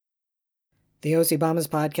The OC Bombers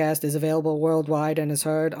podcast is available worldwide and is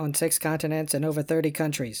heard on 6 continents and over 30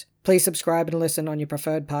 countries. Please subscribe and listen on your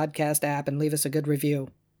preferred podcast app and leave us a good review.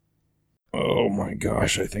 Oh my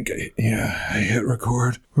gosh, I think I hit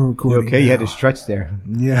record. We're recording. Okay, you had to stretch there.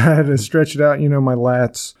 Yeah, I had to stretch it out. You know, my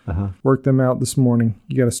lats. Worked them out this morning.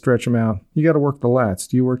 You got to stretch them out. You got to work the lats.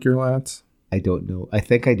 Do you work your lats? I don't know. I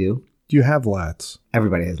think I do. Do you have lats?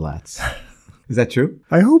 Everybody has lats. Is that true?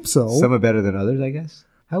 I hope so. Some are better than others, I guess.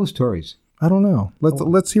 How was Tori's? I don't know.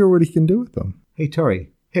 Let's hear what he can do with them. Hey, Tori,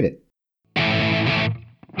 hit it.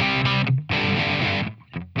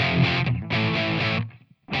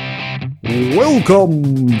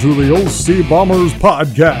 Welcome to the OC Bombers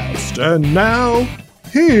podcast. And now,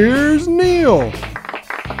 here's Neil.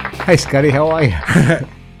 Hi, Scotty. How are you?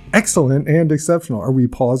 Excellent and exceptional. Are we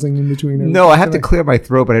pausing in between everything? No, I have to clear my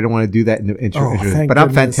throat, but I don't want to do that in the intro. Thank I'm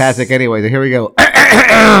goodness. fantastic anyway. So here we go.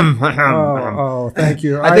 Thank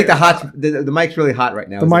you. I think the mic's really hot right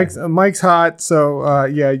now. The mic's hot, so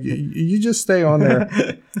you just stay on there.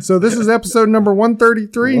 So this is episode number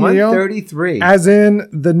 133, Neil. 133. As in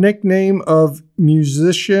the nickname of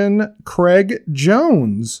musician Craig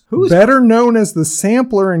Jones, better known as the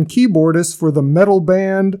sampler and keyboardist for the metal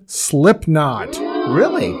band Slipknot.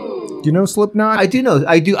 Really? Do you know Slipknot? I do know.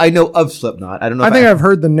 I know of Slipknot. I don't know. I think I've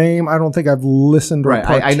heard the name. I don't think I've listened. Right.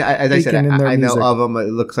 As I said, in their I know music. of them. It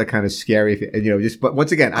looks like kind of scary. But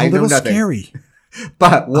once again, I know nothing. Scary.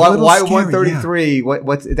 But why scary, 133? Yeah.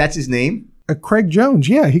 What's that's his name? Craig Jones.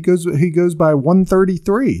 Yeah, he goes by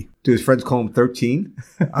 133. Do his friends call him 13?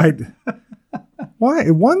 Why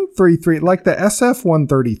 133? Like the SF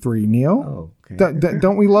 133, Neil. Oh. Okay.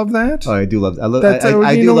 Don't we love that? Oh, I do love.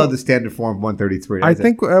 I do love the standard form 133. I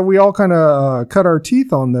think we all kind of cut our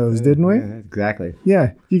teeth on those, didn't we? Yeah, exactly.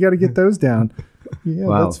 Yeah, you got to get those down. Yeah,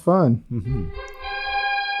 wow. That's fun. Mm-hmm.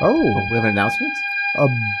 Oh, we have an announcement. A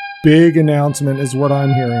big announcement is what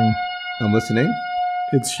I'm hearing. I'm listening.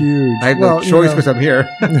 It's huge. I have no choice because I'm here.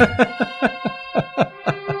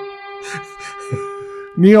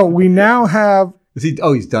 Neil, we now have. Is he?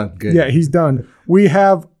 Oh, he's done. Good. Yeah, he's done. We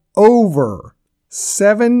have over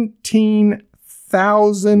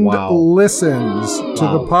 17,000 listens to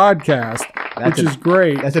the podcast, which is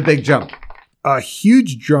great. That's a big jump. A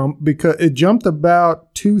huge jump because it jumped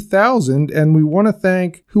about 2,000, and we want to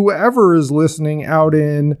thank whoever is listening out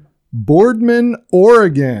in Boardman,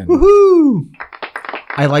 Oregon. Woohoo!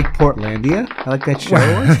 I like Portlandia. I like that show.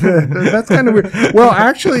 That's kind of weird. Well,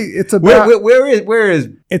 actually, it's about where is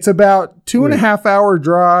it's about 2.5 hour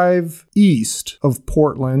drive east of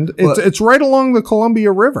Portland. It's right along the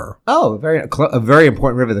Columbia River. Oh, a very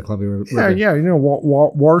important river, the Columbia River. Yeah. You know,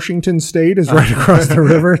 Washington State is right across the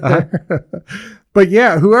river. But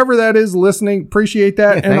yeah, whoever that is listening, appreciate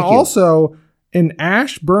that. Yeah, and also in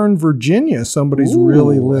Ashburn, Virginia, somebody's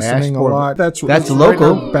really listening a lot. That's local. Right in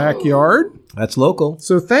our backyard. That's local.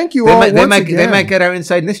 So thank you all. They might get our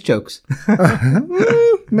inside NIST jokes.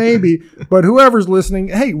 Maybe. But whoever's listening,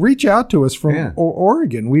 hey, reach out to us from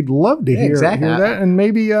Oregon. We'd love to hear that. And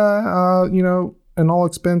maybe, an all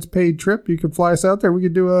expense paid trip. You could fly us out there. We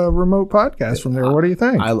could do a remote podcast from there. What do you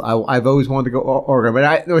think? I've always wanted to go Oregon, but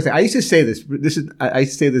I used to say this. I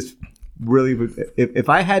used to say this really. If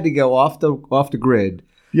I had to go off the grid,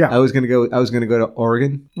 I was going to go to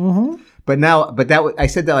Oregon. Mm-hmm. But I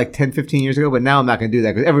said that like 10, 15 years ago, but now I'm not going to do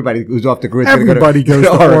that because everybody who's off the grid is going to go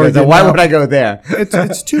to Oregon. So why would I go there?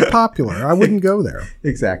 It's too popular. I wouldn't go there.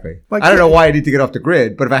 Exactly. I don't know why I need to get off the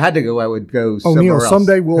grid, but if I had to go, I would go somewhere Neil, else.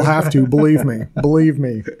 Someday we'll have to. Believe me. Believe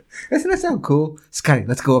me. Doesn't that sound cool? Scotty,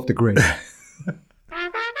 let's go off the grid.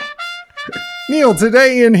 Neil,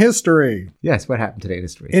 today in history. Yes, what happened today in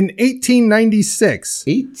history? In 1896.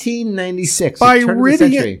 1896.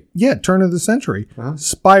 Turn of the century.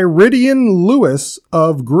 Spyridon Lewis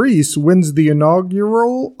of Greece wins the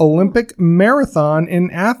inaugural Olympic marathon in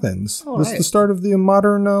Athens. This is the start of the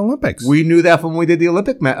modern Olympics. We knew that when we did the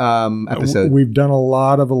Olympic episode. We've done a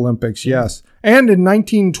lot of Olympics, yes. And in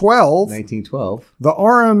 1912, the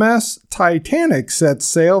RMS Titanic set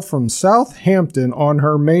sail from Southampton on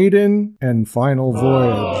her maiden and final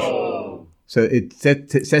voyage. So it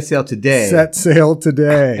set sail today. Set sail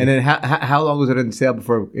today. And then how long was it in sail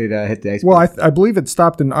before it hit the iceberg? Well, I believe it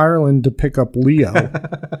stopped in Ireland to pick up Leo.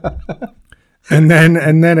 and then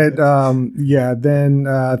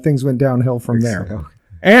things went downhill from there. Okay.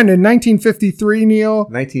 And in 1953, Neil.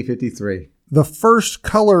 1953. The first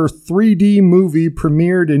color 3D movie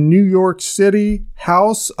premiered in New York City,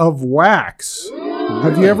 House of Wax.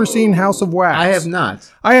 Have you ever seen House of Wax? I have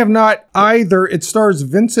not. I have not either. It stars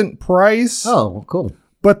Vincent Price. Oh, cool.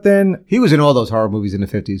 But then he was in all those horror movies in the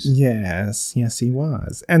 50s. Yes, he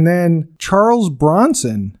was. And then Charles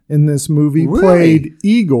Bronson in this movie played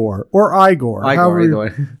Igor or Igor.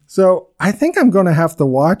 Igor. So I think I'm going to have to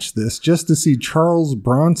watch this just to see Charles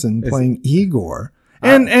Bronson playing Igor.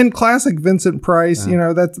 And classic Vincent Price,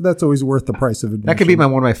 that's always worth the price of admission. That could be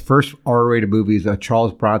one of my first R-rated movies,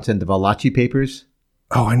 Charles Bronson, The Valachi Papers.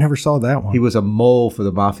 Oh, I never saw that one. He was a mole for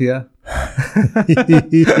the mafia.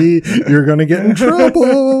 You're going to get in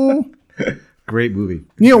trouble. Great movie.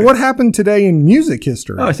 Neil, what happened today in music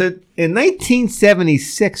history? Oh, so in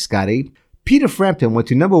 1976, Scotty, Peter Frampton went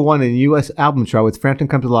to #1 in the U.S. album chart with Frampton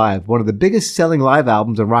Comes Alive, one of the biggest selling live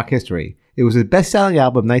albums in rock history. It was his best-selling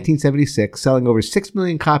album of 1976, selling over 6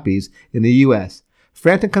 million copies in the U.S.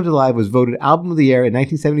 Frampton Comes Alive was voted Album of the Year in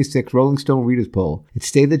 1976 Rolling Stone Readers Poll. It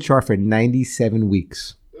stayed in the chart for 97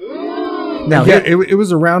 weeks. Now, it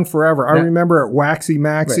was around forever. I remember at Waxy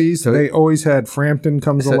Maxie's, they always had Frampton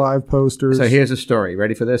Comes Alive posters. So here's a story.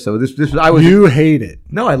 Ready for this? So this You hate it.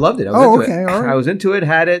 No, I loved it. I was into it. All right. I was into it,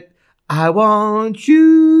 had it. I want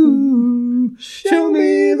you, show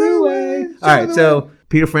me the way. All right, so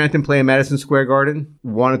Peter Frampton playing Madison Square Garden.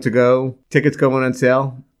 Wanted to go. Tickets going on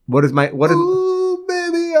sale. Ooh,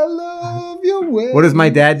 baby, I love your way. What does my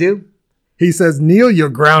dad do? He says, Neil, you're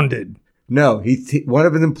grounded. No, one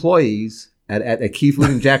of his employees at Key Food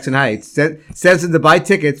in Jackson Heights sends him to buy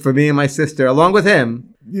tickets for me and my sister, along with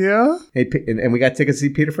him. Yeah. And we got tickets to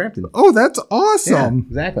see Peter Frampton. Oh, that's awesome. Yeah,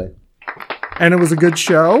 exactly. And it was a good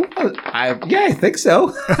show? I think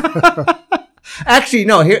so. Actually,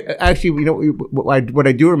 no. What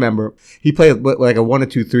I do remember, he played like a 1 or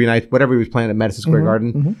 2, 3 nights, whatever he was playing at Madison Square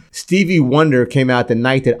Garden. Mm-hmm. Stevie Wonder came out the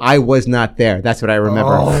night that I was not there. That's what I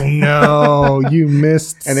remember. Oh no, you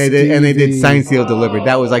missed. And they did Signed, Sealed, Delivered.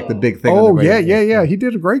 That was like the big thing. Oh yeah. He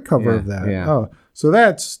did a great cover of that. Yeah. Oh, so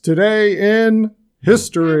that's Today in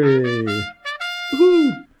History.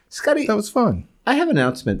 Woo-hoo. Scotty, that was fun. I have an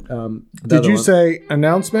announcement. Did you say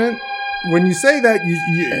announcement? When you say that, you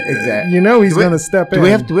exactly. You know he's going to step in. Do we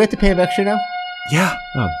have to pay him extra now? Yeah.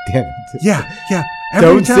 Oh, damn it. Yeah.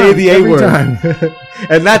 Don't say the A word.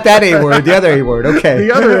 And not that A word, the other A word. Okay.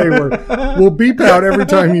 The other A word. We'll beep out every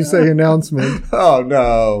time you say announcement. Oh,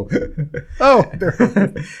 no. Oh.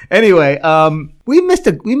 Anyway, we missed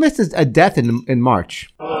a death in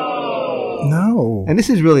March. No. And this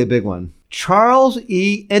is really a big one. Charles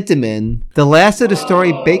E. Entenmann, the last of the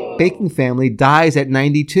Story baking family, dies at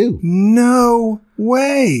 92. No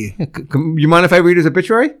way. You mind if I read his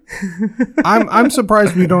obituary? I'm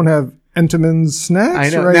surprised we don't have Entenmann's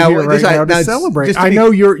snacks right now to celebrate. I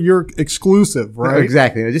know you're exclusive, right? No,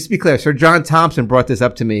 exactly. Now, just to be clear, Sir John Thompson brought this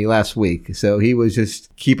up to me last week, so he was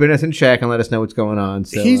just keeping us in check and let us know what's going on.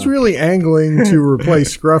 So he's really angling to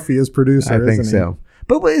replace Scruffy as producer. I think so.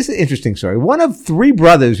 But it's an interesting story. One of 3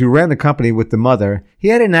 brothers who ran the company with the mother, he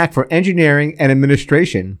had a knack for engineering and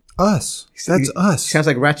administration. Us. That's us. Sounds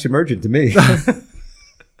like Ratchet Emergent to me.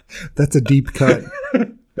 That's a deep cut.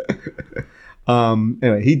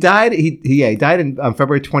 Anyway, he died. He died on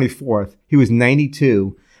February 24th. He was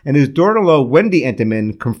 92. And his daughter-in-law, Wendy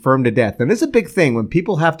Entenmann, confirmed the death. And this is a big thing when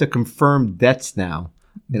people have to confirm deaths now.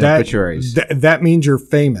 Obituaries. That means you're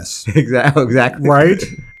famous. Exactly. Right?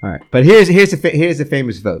 All right. But here's a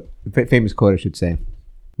famous famous quote, I should say.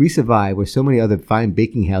 We survive where so many other fine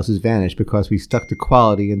baking houses vanished because we stuck to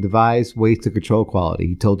quality and devised ways to control quality,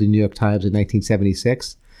 he told the New York Times in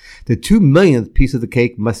 1976. The 2 millionth piece of the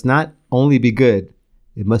cake must not only be good,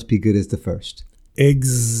 it must be good as the first.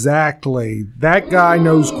 Exactly. That guy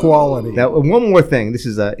knows quality. Now, one more thing. This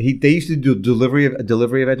is they used to do delivery of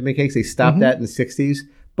Entenmann cakes. They stopped that in the 60s.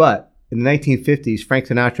 But in the 1950s, Frank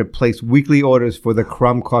Sinatra placed weekly orders for the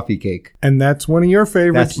crumb coffee cake. And that's one of your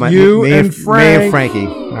favorites. That's me and Frankie.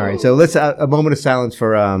 All right. So let's a moment of silence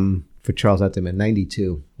for Charles Entenmann.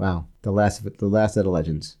 92. Wow. The last of the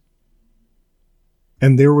legends.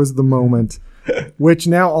 And there was the moment, which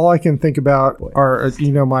now all I can think about are,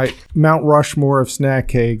 my Mount Rushmore of snack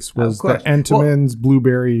cakes was the Entenmann's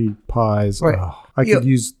blueberry pies. Right. Oh, I could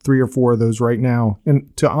use 3 or 4 of those right now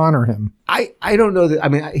and to honor him. I don't know that. I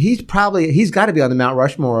mean, he's got to be on the Mount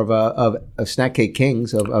Rushmore of snack cake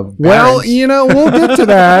kings of Well, we'll get to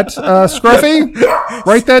that. Scruffy,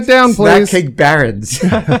 write that down, please. Snack cake barons.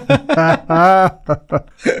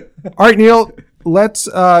 All right, Neil. Let's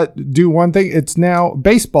do one thing. It's now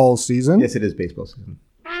baseball season. Yes, it is baseball season.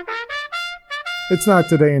 It's not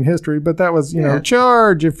Today in History, but that was,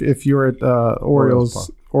 charge if you're at Orioles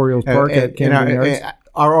Park at Camden Yards.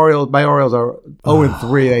 My Orioles are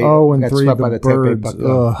 0-3. 0-3 by the birds.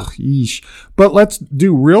 Ugh, yeesh. But let's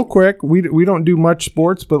do real quick. We don't do much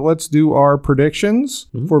sports, but let's do our predictions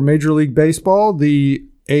for Major League Baseball. The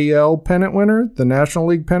AL pennant winner, the National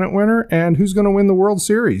League pennant winner, and who's going to win the World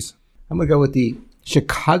Series? I'm going to go with the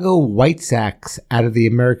Chicago White Sox out of the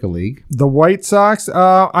American League. The White Sox.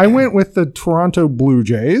 I went with the Toronto Blue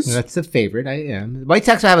Jays. That's the favorite. I am. White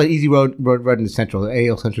Sox have an easy road in the Central. The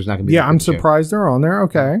AL Central is not going to be. Yeah, I'm surprised they're on there.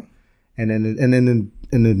 Okay. And then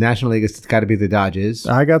in the National League, it's got to be the Dodgers.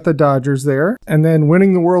 I got the Dodgers there. And then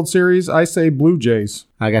winning the World Series, I say Blue Jays.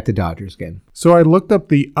 I got the Dodgers again. So I looked up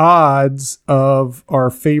the odds of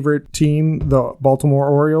our favorite team, the Baltimore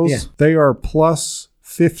Orioles. Yeah. They are plus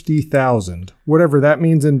 50,000, whatever that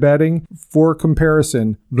means in betting. For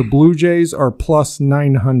comparison, the Blue Jays are plus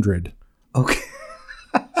 900. Okay.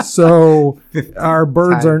 So our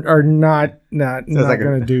birds are not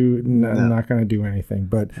going to do anything.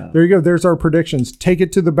 But there you go. There's our predictions. Take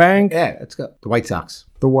it to the bank. Yeah, let's go. The White Sox.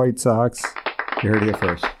 The White Sox. You heard it here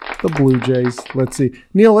first. The Blue Jays. Let's see.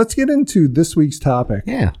 Neil, let's get into this week's topic.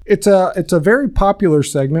 Yeah. It's a very popular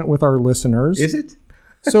segment with our listeners. Is it?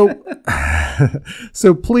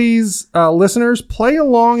 So please, listeners, play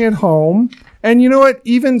along at home. And you know what?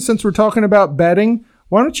 Even since we're talking about betting,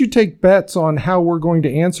 why don't you take bets on how we're going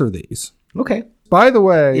to answer these? Okay. By the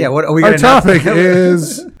way, yeah, what are we our topic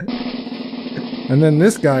is... And then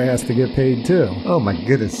this guy has to get paid too. Oh, my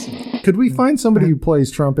goodness. Could we find somebody who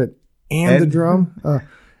plays trumpet and the drum?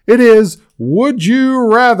 It is Would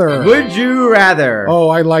You Rather. Would you rather? Oh,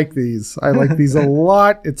 I like these. I like these a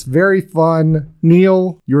lot. It's very fun.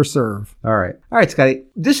 Neil, your serve. All right, Scotty.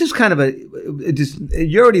 This is kind of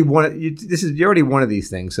you're already one of these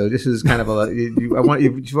things. So this is kind of you want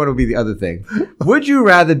to be the other thing. Would you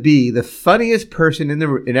rather be the funniest person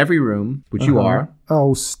in every room, which you are?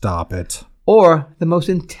 Oh, stop it. Or the most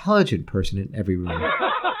intelligent person in every room?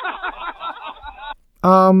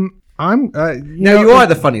 I'm you are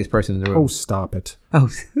the funniest person in the room. Oh, stop it! Oh,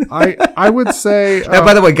 I would say. Now,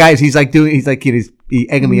 by the way, guys, he's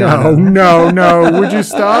egging me on. No! Would you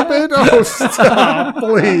stop it? Oh, stop,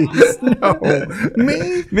 please! No,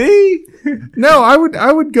 me? No, I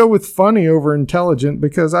would go with funny over intelligent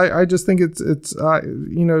because I just think it's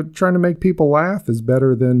trying to make people laugh is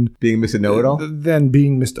better than being Mr. Know-It-All. Than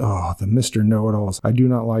being the Mr. Know-It-Alls. I do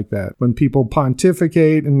not like that when people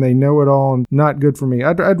pontificate and they know it all and not good for me.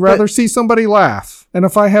 I'd rather see somebody laugh, and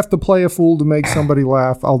if I have to play a fool to make somebody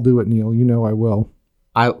laugh, I'll do it, Neil. You know I will.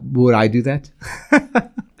 Would I do that?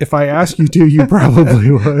 If I ask you to, you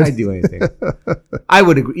probably would. I'd do anything. I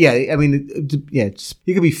would agree. Yeah, I mean,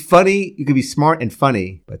 you could be funny, you could be smart and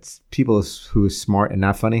funny, but people who are smart and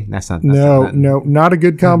not funny, that's not a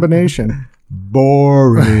good combination.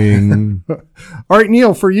 Boring. All right,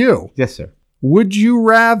 Neil, for you. Yes, sir. Would you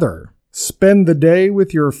rather spend the day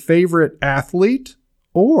with your favorite athlete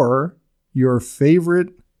or your favorite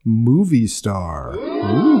movie star?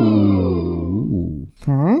 Ooh.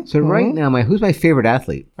 So right now, who's my favorite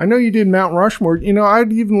athlete? I know you did Mount Rushmore.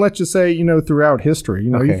 I'd even let you say, throughout history.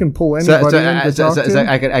 You can pull anybody in to talk to.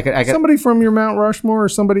 I could somebody from your Mount Rushmore or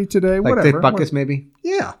somebody today, like whatever. Dick Butkus, maybe?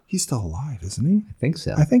 Yeah. He's still alive, isn't he? I think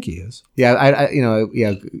so. I think he is. Yeah,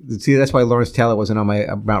 See, that's why Lawrence Taylor wasn't on my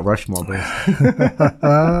Mount Rushmore.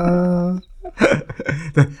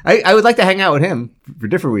 I would like to hang out with him for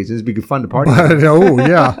different reasons. It'd be fun to party. Oh,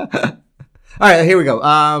 yeah. All right, here we go.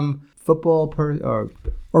 Football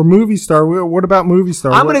or movie star. What about movie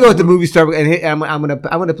star? I'm gonna go with the movie star, and I'm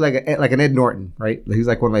gonna play like an Ed Norton, right? He's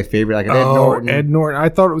like one of my favorite, like an Ed Norton. Ed Norton. I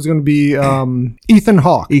thought it was going to be Ethan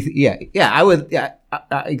Hawke. I would. Yeah,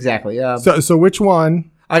 exactly. So which one?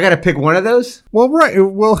 I got to pick one of those. Well, right.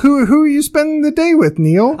 Well, who are you spending the day with,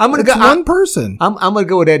 Neil? I'm gonna go one person. I'm gonna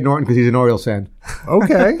go with Ed Norton because he's an Orioles fan.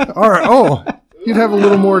 Okay. All right. Oh, you'd have a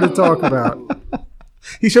little more to talk about.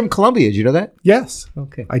 He's from Columbia. Did you know that? Yes.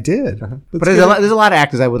 Okay. I did. But there's a lot of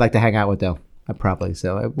actors I would like to hang out with, though. Probably.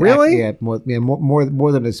 So really, more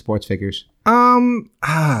than the sports figures.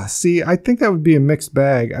 See, I think that would be a mixed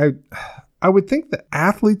bag. I would think the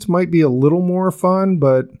athletes might be a little more fun,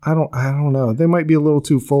 but I don't know. They might be a little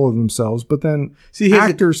too full of themselves. But then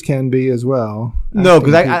actors can be as well. No,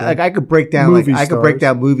 because I could break down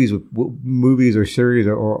movies with movies or series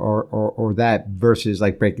or that versus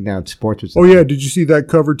like breaking down sports. Oh yeah, did you see that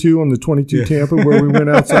cover too on the 22 Tampa where we went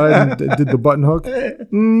outside and did the button hook?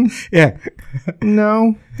 Yeah.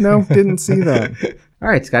 No, didn't see that. All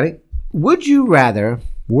right, Scotty. Would you rather?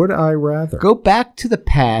 Would I rather go back to the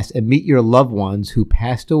past and meet your loved ones who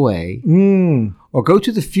passed away, or go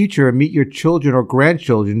to the future and meet your children or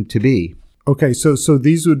grandchildren to be? Okay, so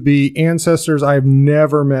these would be ancestors I've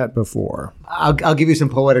never met before. I'll give you some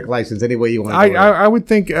poetic license any way you want. I would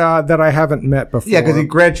think that I haven't met before. Yeah, because your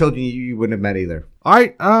grandchildren you wouldn't have met either.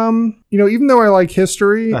 Even though I like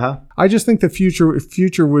history, I just think the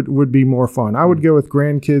future would be more fun. I would go with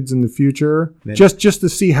grandkids in the future, just to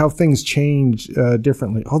see how things change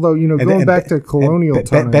differently. Although, going back to colonial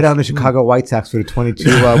times. Bet on the Chicago White Sox for the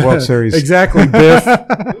 22 World Series. Exactly, Biff.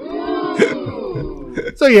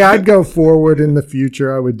 So yeah, I'd go forward in the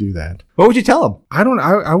future. I would do that. What would you tell them?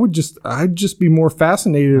 I'd just be more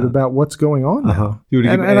fascinated about what's going on now.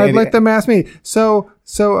 And I'd let them ask me. So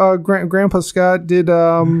Grandpa Scott,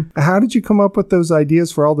 how did you come up with those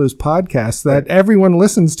ideas for all those podcasts that everyone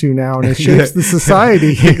listens to now and it shapes the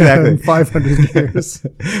society in 500 years?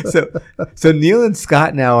 So Neil and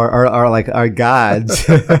Scott now are like our gods.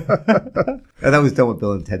 And that was done with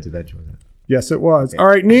Bill and Ted's Adventure. Yes, it was. All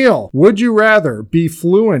right, Neil, would you rather be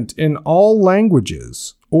fluent in all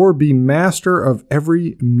languages or be master of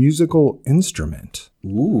every musical instrument?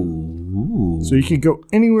 Ooh. So you could go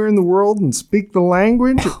anywhere in the world and speak the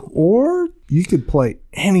language, or you could play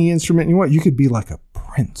any instrument you want. You could be like a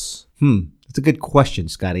prince. That's a good question,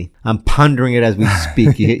 Scotty. I'm pondering it as we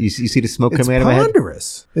speak. You see the smoke coming out of my head?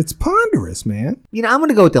 It's ponderous, man. I'm going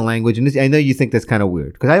to go with the language, and I know you think that's kind of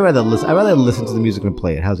weird because I'd rather listen to the music than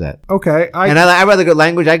play it. How's that? Okay. I'd rather go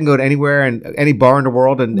language. I can go to anywhere and any bar in the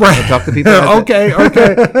world and talk to people. Okay.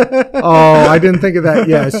 Oh, I didn't think of that.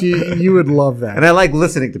 Yes, you would love that. And I like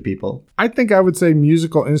listening to people. I think I would say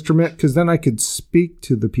musical instrument because then I could speak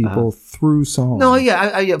to the people through song. No,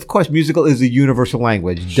 yeah, of course, musical is a universal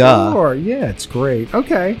language. Duh. Sure, yeah, it's great.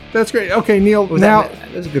 Okay, that's great. Okay, Neil, that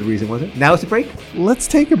was a good reason, wasn't it? Now it's a break? Let's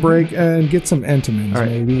take a break and get some Entenmann's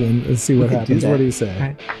maybe and see what happens. What do you say?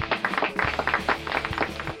 Right.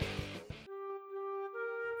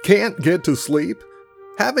 Can't get to sleep?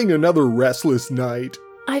 Having another restless night?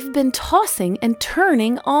 I've been tossing and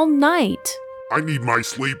turning all night. I need my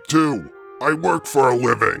sleep too. I work for a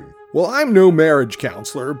living. Well, I'm no marriage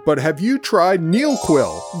counselor, but have you tried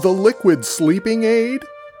NeilQuil, the liquid sleeping aid?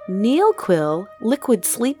 NeilQuil liquid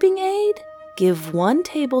sleeping aid? Give 1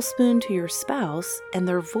 tablespoon to your spouse and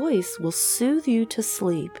their voice will soothe you to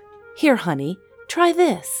sleep. Here, honey, try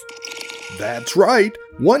this. That's right.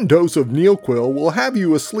 1 dose of NeilQuil will have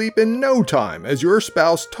you asleep in no time as your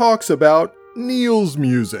spouse talks about Neil's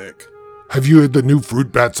music. Have you heard the new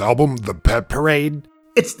Fruit Bats album, The Pet Parade?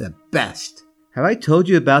 It's the best. Have I told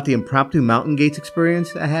you about the impromptu Mountain Gates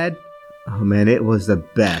experience I had? Oh man, it was the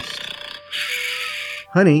best.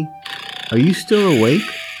 Honey, are you still awake?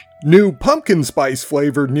 New pumpkin spice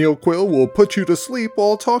flavored NeilQuil will put you to sleep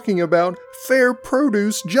while talking about fair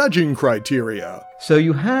produce judging criteria. So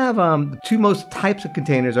you have the 2 most types of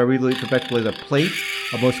containers are really perfectly the plate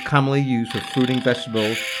are most commonly used for fruiting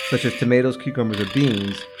vegetables such as tomatoes, cucumbers, or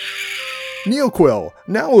beans. NeilQuil,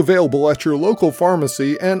 now available at your local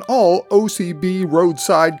pharmacy and all OCB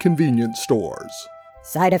roadside convenience stores.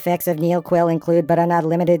 Side effects of NeilQuil include but are not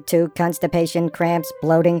limited to constipation, cramps,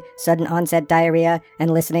 bloating, sudden onset diarrhea, and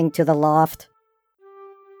listening to The Loft.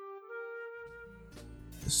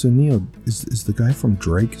 So Neil, is the guy from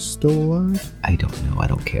Drake still alive? I don't know. I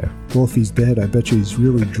don't care. Well, if he's dead, I bet you he's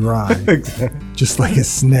really dry. Exactly. Just like his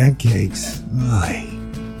snack cakes.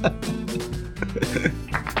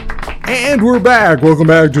 And we're back. Welcome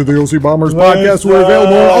back to the OC Bombers podcast. We're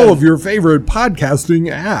available on all of your favorite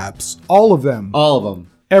podcasting apps. All of them. All of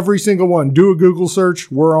them. Every single one. Do a Google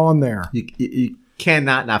search. We're on there. You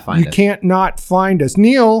cannot not find us. You can't not find us.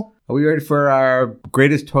 Neil. Are we ready for our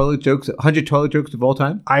greatest toilet jokes, 100 toilet jokes of all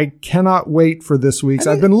time? I cannot wait for this week's.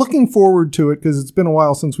 I've been looking forward to it because it's been a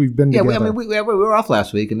while since we've been together. We were off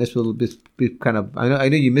last week, and this will be kind of... I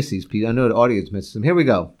know you miss these, Pete. I know the audience misses them. Here we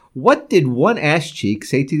go. What did one ass cheek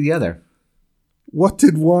say to the other? What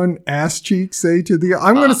did one ass cheek say to the other?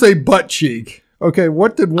 I'm going to say butt cheek. Okay,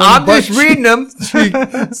 what did one I'm just reading them. cheek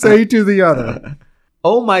say to the other?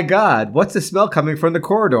 Oh my God, what's the smell coming from the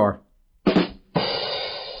corridor?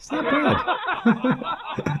 It's not bad.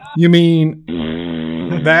 You mean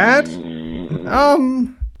that?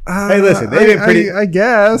 Hey, listen, they've been pretty... I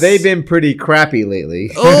guess. They've been pretty crappy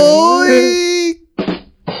lately.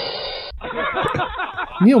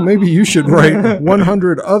 Neil, maybe you should write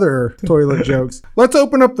 100 other toilet jokes. Let's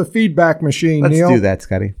open up the feedback machine, Neil. Let's do that,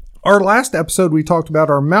 Scotty. Our last episode, we talked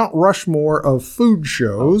about our Mount Rushmore of food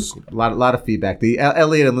shows. A lot of feedback. The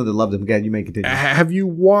Elliot and Linda loved them. Again, you may continue. Have you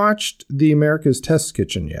watched the America's Test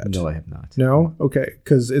Kitchen yet? No, I have not. No? Okay,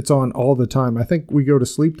 because it's on all the time. I think we go to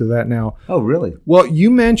sleep to that now. Oh, really? Well,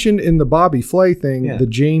 you mentioned in the Bobby Flay thing the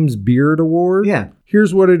James Beard Award. Yeah.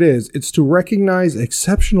 Here's what it is. It's to recognize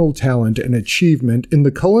exceptional talent and achievement in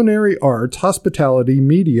the culinary arts, hospitality,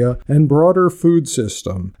 media, and broader food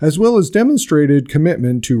system, as well as demonstrated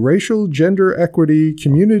commitment to racial, gender equity,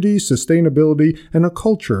 community, sustainability, and a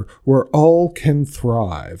culture where all can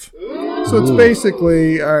thrive. So it's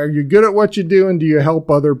basically, are you good at what you do and do you help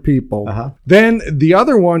other people? Then the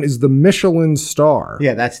other one is the Michelin star.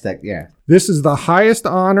 Yeah, that's that. Yeah. This is the highest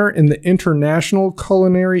honor in the international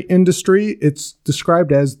culinary industry. It's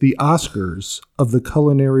described as the Oscars of the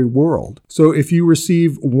culinary world. So if you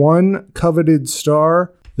receive one coveted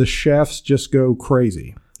star, the chefs just go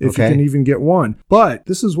crazy. If you can even get one. But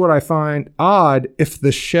this is what I find odd. If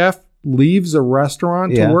the chef leaves a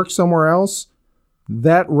restaurant to work somewhere else,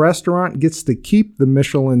 that restaurant gets to keep the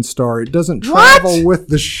Michelin star. It doesn't travel with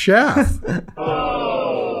the chef.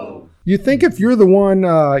 You think if you're the one,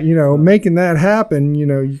 making that happen,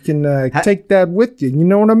 you can take that with you. You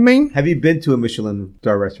know what I mean? Have you been to a Michelin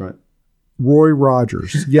star restaurant? Roy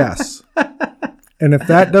Rogers, yes. And if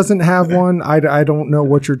that doesn't have one, I don't know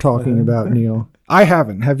what you're talking about, Neil. I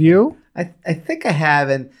haven't. Have you? I think I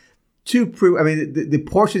haven't. The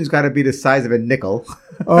portion's got to be the size of a nickel.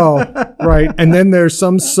 Oh, right. And then there's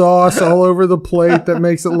some sauce all over the plate that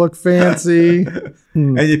makes it look fancy.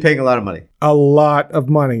 And you're paying a lot of money. A lot of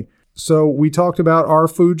money. So we talked about our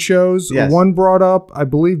food shows. Yes. One brought up, I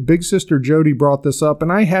believe Big Sister Jody brought this up,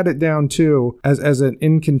 and I had it down too as an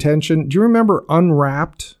in contention. Do you remember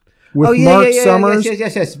Unwrapped with Mark Summers?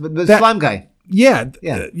 Yes. The slime guy. Yeah,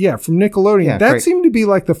 from Nickelodeon. Yeah, that great. seemed to be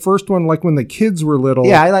like the first one, like when the kids were little.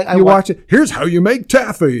 Yeah, I watch it. Here's how you make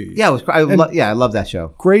taffy. Yeah, I love that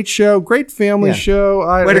show. Great show, great family show.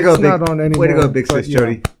 Way to go, not on anymore. Way to go, Big Sis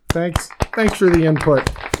Jody. Thanks for the input,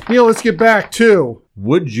 Neil. Let's get back to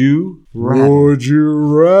Would You Rather? Would you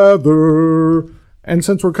rather? And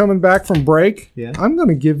since we're coming back from break, I'm going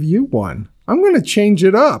to give you one. I'm going to change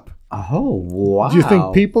it up. Oh, wow. Do you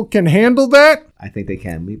think people can handle that? I think they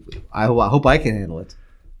can. I hope I can handle it.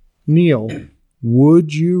 Neil,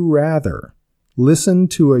 would you rather listen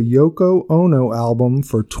to a Yoko Ono album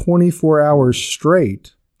for 24 hours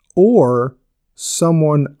straight or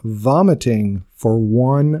someone vomiting for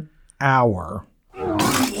 1 hour?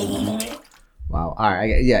 Wow. All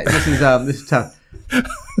right. This is tough.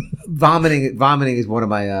 Vomiting is one of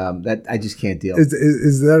my that I just can't deal.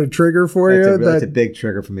 Is that a trigger for you? That's a big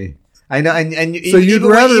trigger for me. I know, and so you'd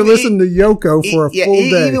rather listen to Yoko for a full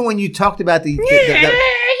day. Even when you talked about the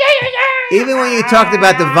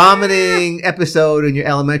vomiting episode in your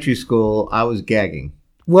elementary school, I was gagging.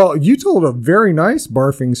 Well, you told a very nice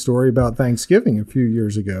barfing story about Thanksgiving a few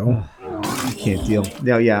years ago. I can't deal.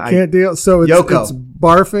 No, can't deal. So it's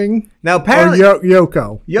barfing. Now apparently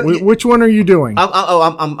Yoko. Which one are you doing?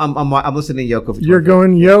 I'm listening to Yoko. You're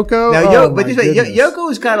going Yoko. Now, but just wait,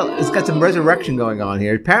 Yoko's got some resurrection going on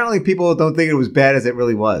here. Apparently, people don't think it was bad as it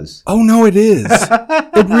really was. Oh no, it is.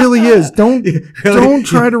 It really is. Don't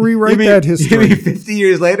try to rewrite that history. You mean 50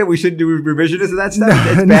 years later we shouldn't do revisionist of that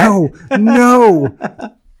stuff? No.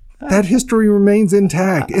 That history remains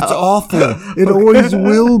intact. It's awful. It always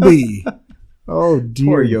will be. Oh, dear.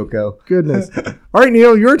 Poor Yoko. Goodness. All right,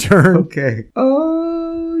 Neil, your turn. Okay.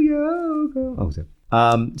 Oh, Yoko. Oh, sorry.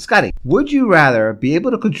 Scotty, would you rather be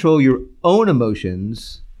able to control your own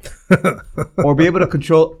emotions or be able to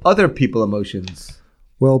control other people's emotions?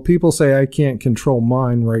 Well, people say I can't control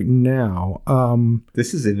mine right now.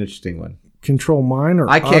 This is an interesting one. Control mine or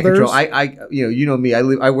I can't others? control. You know me. I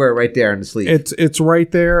wear it right there in the sleeve. It's right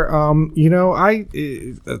there.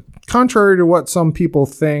 Contrary to what some people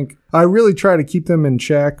think, I really try to keep them in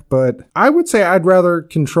check. But I would say I'd rather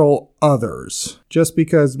control others, just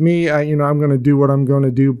because me, I'm going to do what I'm going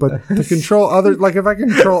to do. But to control others, like if I can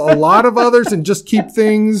control a lot of others and just keep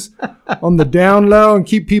things on the down low and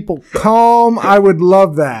keep people calm, I would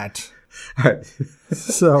love that. All right.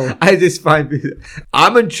 So I just find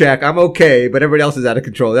I'm in check. I'm okay, but everybody else is out of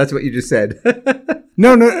control. That's what you just said.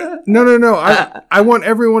 No. I want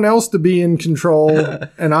everyone else to be in control,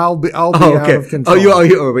 and I'll be out of control.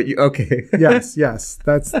 Okay. Yes.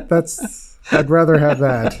 That's. I'd rather have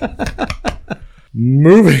that.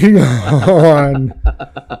 Moving on.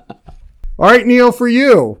 All right, Neil, for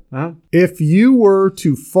you. Huh? If you were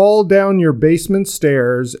to fall down your basement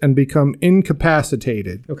stairs and become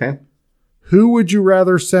incapacitated, okay. Who would you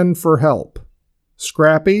rather send for help?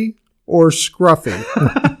 Scrappy or Scruffy?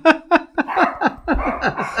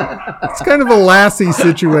 It's kind of a Lassie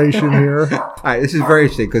situation here. All right, this is very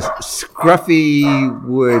interesting because Scruffy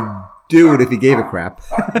would do it if he gave a crap,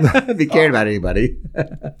 if he cared about anybody.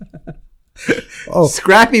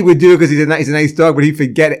 Scrappy would do it because he's a nice dog, but he'd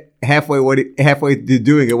forget halfway to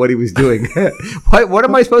doing it what he was doing. What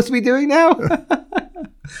am I supposed to be doing now?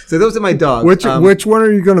 So those are my dogs. Which one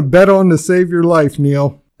are you going to bet on to save your life,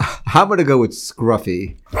 Neil? I'm going to go with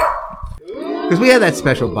Scruffy. Because we have that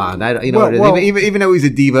special bond. Even though he's a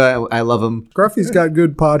diva, I love him. Scruffy's got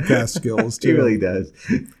good podcast skills, too. He really does.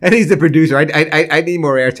 And he's the producer. I need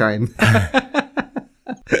more airtime.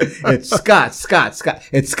 It's Scott.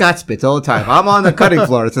 It's Scott Spitz all the time. I'm on the cutting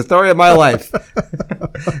floor. It's the story of my life.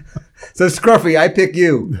 So, Scruffy, I pick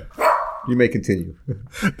you. You may continue.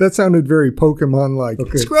 That sounded very Pokemon-like.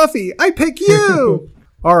 Okay. Scruffy, I pick you.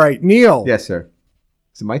 All right, Neil. Yes, sir.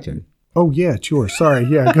 It's my turn. Oh, yeah, sure. Sorry.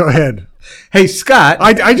 Yeah, go ahead. Hey, Scott.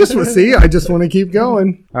 I just want to keep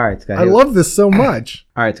going. All right, Scott. I love this so much.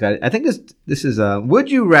 All right, Scott. I think this is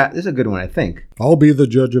would you rather? This is a good one, I think. I'll be the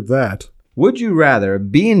judge of that. Would you rather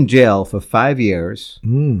be in jail for 5 years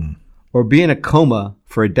or be in a coma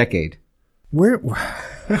for a decade? Where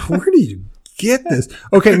do you get this?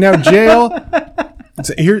 Okay, now jail.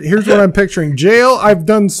 Here's what I'm picturing. Jail, I've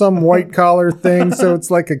done some white collar thing, so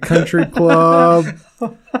it's like a country club.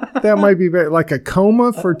 That might be better. Like a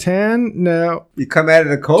coma for 10? No. You come out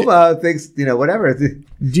of a coma, things, whatever.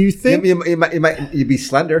 Do you think you'd be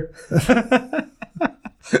slender?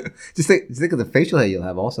 Just think of the facial hair you'll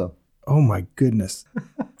have also. Oh my goodness.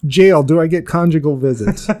 Jail, do I get conjugal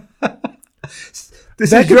visits? You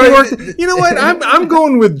know what? I'm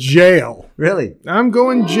going with jail. Really? I'm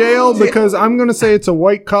going jail because I'm going to say it's a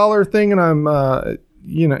white collar thing, and I'm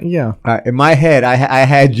yeah. In my head, I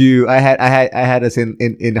had us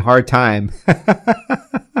in hard time.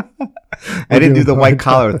 I didn't do the white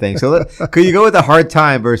collar thing. So could you go with the hard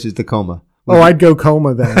time versus the coma? I'd go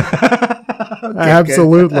coma then. Okay,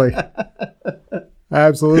 absolutely.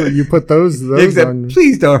 Absolutely. You put those on.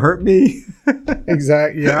 Please don't hurt me.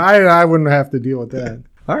 Exactly. Yeah, I wouldn't have to deal with that.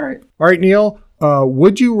 All right, Neil.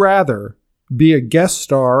 Would you rather be a guest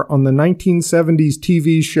star on the 1970s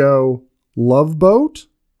TV show Love Boat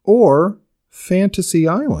or Fantasy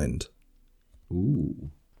Island?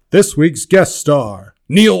 Ooh. This week's guest star,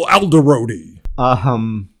 Neil Alderodi.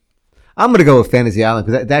 I'm gonna go with Fantasy Island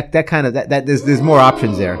because that kind of there's more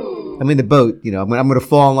options there. I mean, the boat, I'm going to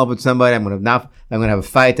fall in love with somebody. I'm going to have a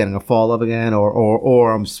fight, then I'm going to fall in love again,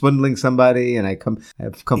 or I'm swindling somebody, and I've come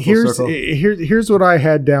full circle. Here's what I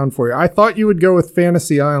had down for you. I thought you would go with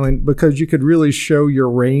Fantasy Island because you could really show your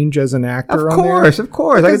range as an actor. Of course.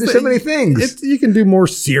 I can do so many things. You can do more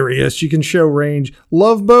serious. You can show range.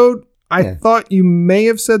 Love Boat. I thought you may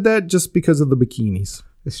have said that just because of the bikinis.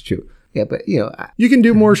 It's true. Yeah, but you can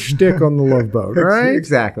do more shtick on the Love Boat, right?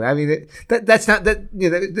 Exactly. I mean, that's not that.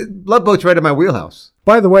 The Love Boat's right in my wheelhouse.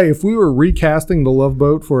 By the way, if we were recasting the Love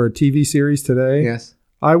Boat for a TV series today, yes,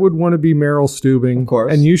 I would want to be Meryl Steubing, of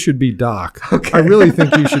course, and you should be Doc. Okay, I really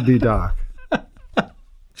think you should be Doc.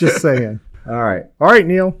 Just saying. All right,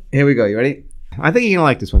 Neil. Here we go. You ready? I think you're gonna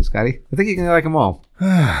like this one, Scotty. I think you're gonna like them all.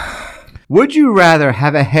 Would you rather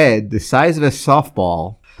have a head the size of a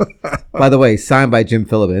softball? By the way, signed by Jim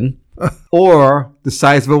Philbin. Or the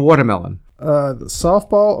size of a watermelon. The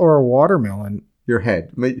softball or a watermelon? Your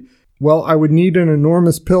head. Well, I would need an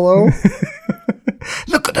enormous pillow.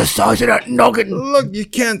 Look at the size of that noggin. Look, you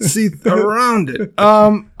can't see around it.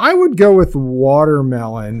 I would go with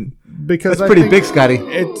watermelon because that's pretty big, Scotty.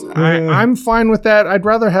 I'm fine with that. I'd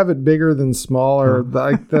rather have it bigger than smaller.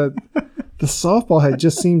 Like the softball head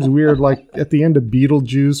just seems weird, like at the end of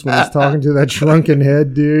Beetlejuice when he's talking to that shrunken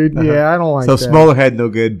head dude. Yeah, I don't like that. So smaller head, no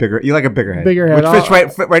good. Bigger. You like a bigger head. Bigger head. Which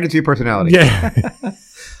fits right into your personality. Yeah.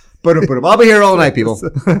 Boom. I'll be here all night, people.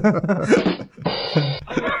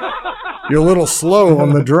 You're a little slow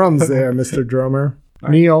on the drums there, Mr. Drummer.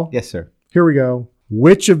 Right. Neil. Yes, sir. Here we go.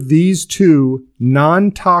 Which of these two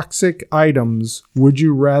non-toxic items would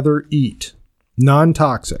you rather eat?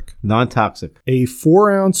 Non-toxic. A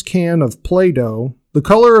 4-ounce can of Play-Doh, the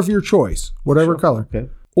color of your choice, whatever color. Okay.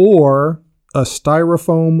 Or a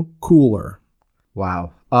styrofoam cooler.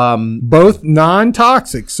 Wow. Both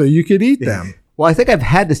non-toxic, so you could eat them. Well, I think I've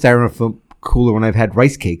had the styrofoam cooler when I've had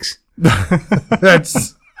rice cakes.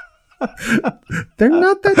 That's... They're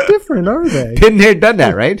not that different, are they? Been there, done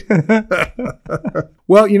that, right?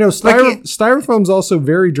 Well, styrofoam's also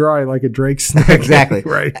very dry, like a Drake snack. Exactly.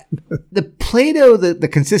 Right. The Play-Doh, the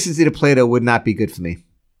consistency of the Play-Doh would not be good for me.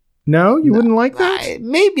 No? You wouldn't like that?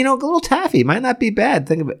 Maybe, a little taffy might not be bad.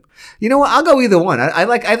 Think of it. You know what? I'll go either one. I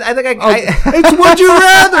think it's would you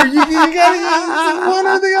rather. You gotta eat one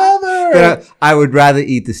or the other. I would rather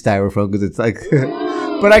eat the styrofoam because it's like...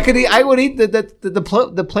 But I would eat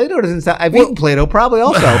the Play-Doh doesn't sound... I've eaten Play-Doh probably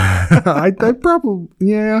also. I probably...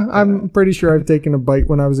 Yeah, I'm pretty sure I've taken a bite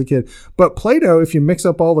when I was a kid. But Play-Doh, if you mix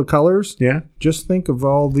up all the colors... Yeah. Just think of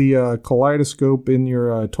all the kaleidoscope in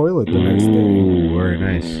your toilet the next day. Ooh, very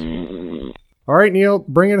nice. All right, Neil,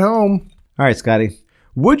 bring it home. All right, Scotty.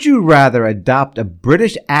 Would you rather adopt a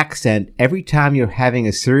British accent every time you're having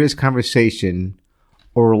a serious conversation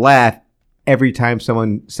or laugh every time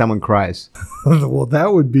someone cries? Well,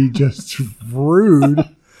 that would be just rude.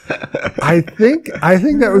 I think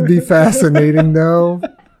that would be fascinating, though.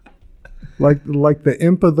 Like the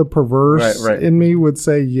imp of the perverse in me would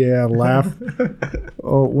say, yeah, laugh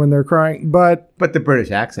when they're crying. But the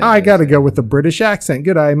British accent. I got to go with the British accent.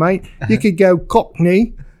 Good day, mate. You could go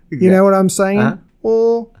Cockney. You know what I'm saying? Uh-huh.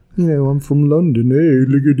 Or, I'm from London,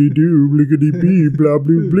 lickety-doo, lickety-bee, blah,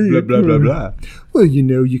 blah, blah, blah, blah, blah. Well,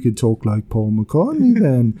 you could talk like Paul McCartney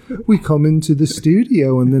then. We come into the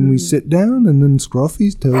studio and then we sit down and then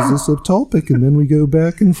Scruffy tells us a topic and then we go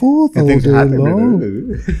back and forth all day long.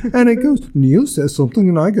 And it goes, Neil says something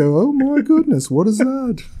and I go, oh my goodness, what is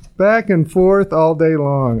that? Back and forth all day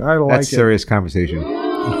long. I like it. That's serious conversation.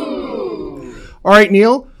 All right,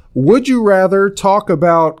 Neil. Would you rather talk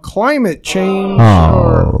about climate change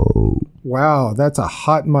or... Wow, that's a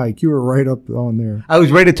hot mic. You were right up on there. I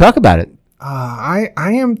was ready to talk about it. I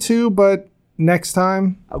am too, but next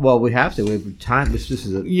time? Well, we have to. We have time.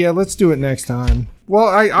 Yeah, let's do it next time. Well,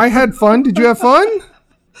 I had fun. Did you have fun?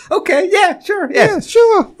 Okay, yeah, sure. Yes. Yeah,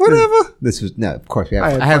 sure. Whatever. This was... No, of course. We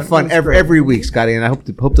have, I have fun every week, Scotty, and I hope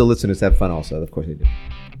the listeners have fun also. Of course they do.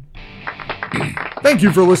 Thank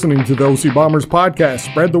you for listening to the OC Bombers podcast.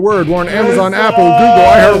 Spread the word. We're on Amazon, Apple,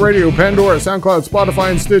 Google, iHeartRadio, Pandora, SoundCloud,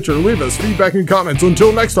 Spotify, and Stitcher. Leave us feedback and comments.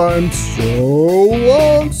 Until next time, so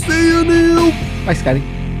long. See you, Neil. Bye,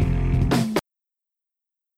 Scotty.